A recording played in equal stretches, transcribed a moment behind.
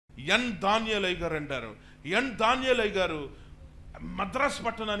ఎన్ దానియేలయ్య గారు అంటారు. ఎన్ దానియేలయ్య గారు మద్రాసు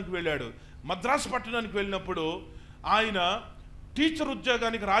పట్టణానికి వెళ్ళాడు. మద్రాసు పట్టణానికి వెళ్ళినప్పుడు ఆయన టీచర్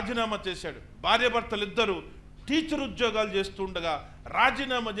ఉద్యోగానికి రాజీనామా చేశాడు. భార్యాభర్తలు ఇద్దరు టీచర్ ఉద్యోగాలు చేస్తూ ఉండగా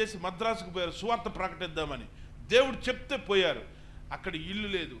రాజీనామా చేసి మద్రాసుకు పోయారు సువార్త ప్రకటిద్దామని. దేవుడు చెప్తే పోయారు. అక్కడ ఇల్లు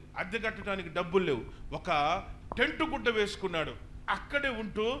లేదు, అద్దె కట్టడానికి డబ్బులు లేవు. ఒక టెంటు గుడ్డ వేసుకున్నాడు. అక్కడే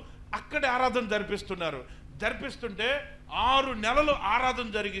ఉంటూ అక్కడే ఆరాధన జరిపిస్తుంటే 6 నెలలు ఆరాధన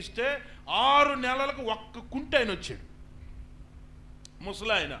జరిగిస్తే 6 నెలలకు ఒక్క కుంటి ఆయన వచ్చాడు.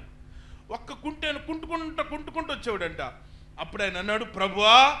 ముసలాయన ఒక్క కుంటి ఆయన కుంటుకుంటూ వచ్చాడంట. అప్పుడు ఆయన అన్నాడు,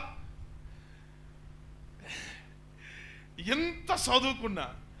 ప్రభువా, ఎంత చదువుకున్నా,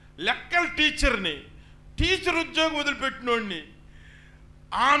 లెక్కల టీచర్ ఉద్యోగం వదిలిపెట్టినోడిని,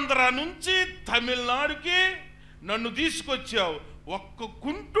 ఆంధ్ర నుంచి తమిళనాడుకి నన్ను తీసుకొచ్చావు ఒక్క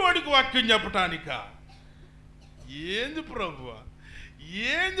కుంటోడికి వాక్యం చెప్పటానిక? ఏంది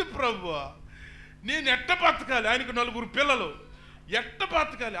ప్రభువా, నేను ఎట్ట బతకాలి? ఆయనకు 4 పిల్లలు, ఎట్ట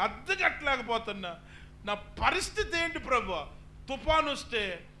బతకాలి? అద్దె కట్టలేకపోతున్నా, నా పరిస్థితి ఏంటి ప్రభువా? తుఫాను వస్తే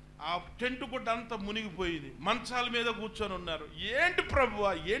ఆ టెంటు గుడ్డ అంతా మునిగిపోయింది, మంచాల మీద కూర్చొని ఉన్నారు. ఏంటి ప్రభు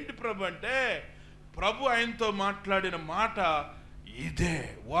అంటే ప్రభు ఆయనతో మాట్లాడిన మాట ఇదే,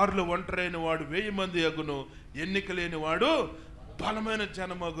 వారిలో ఒంటరైన వాడు 1000 మంది అగును, ఎన్నిక లేని వాడు బలమైన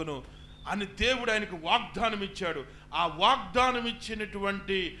జనమగును అని దేవుడు ఆయనకు వాగ్దానం ఇచ్చాడు. ఆ వాగ్దానం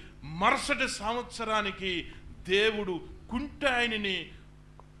ఇచ్చినటువంటి మరుసటి సంవత్సరానికి దేవుడు కుంట ఆయనని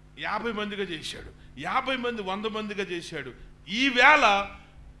 50 మందిగా చేశాడు. 50 మంది 100 మందిగా చేశాడు. ఈ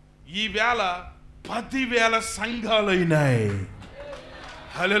వేళ 10,000 సంఘాలైనాయి.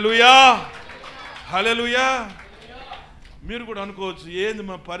 హల్లెలూయా, హల్లెలూయా. మీరు కూడా అనుకోవచ్చు, ఏంది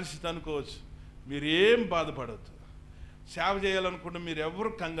మా పరిస్థితి అనుకోవచ్చు. మీరు ఏం బాధపడద్దు. సేవ చేయాలనుకుంటే మీరు ఎవరు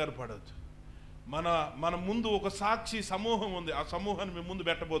కంగారు పడద్దు. మన ముందు ఒక సాక్షి సమూహం ఉంది. ఆ సమూహాన్ని మీ ముందు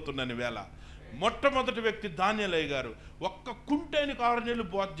పెట్టబోతున్నాను వేళ. మొట్టమొదటి వ్యక్తి దానియేలయ్య గారు. ఒక్క కుంటేనికి 6 నెలలు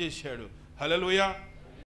బోధ చేశాడు. హల్లెలూయా.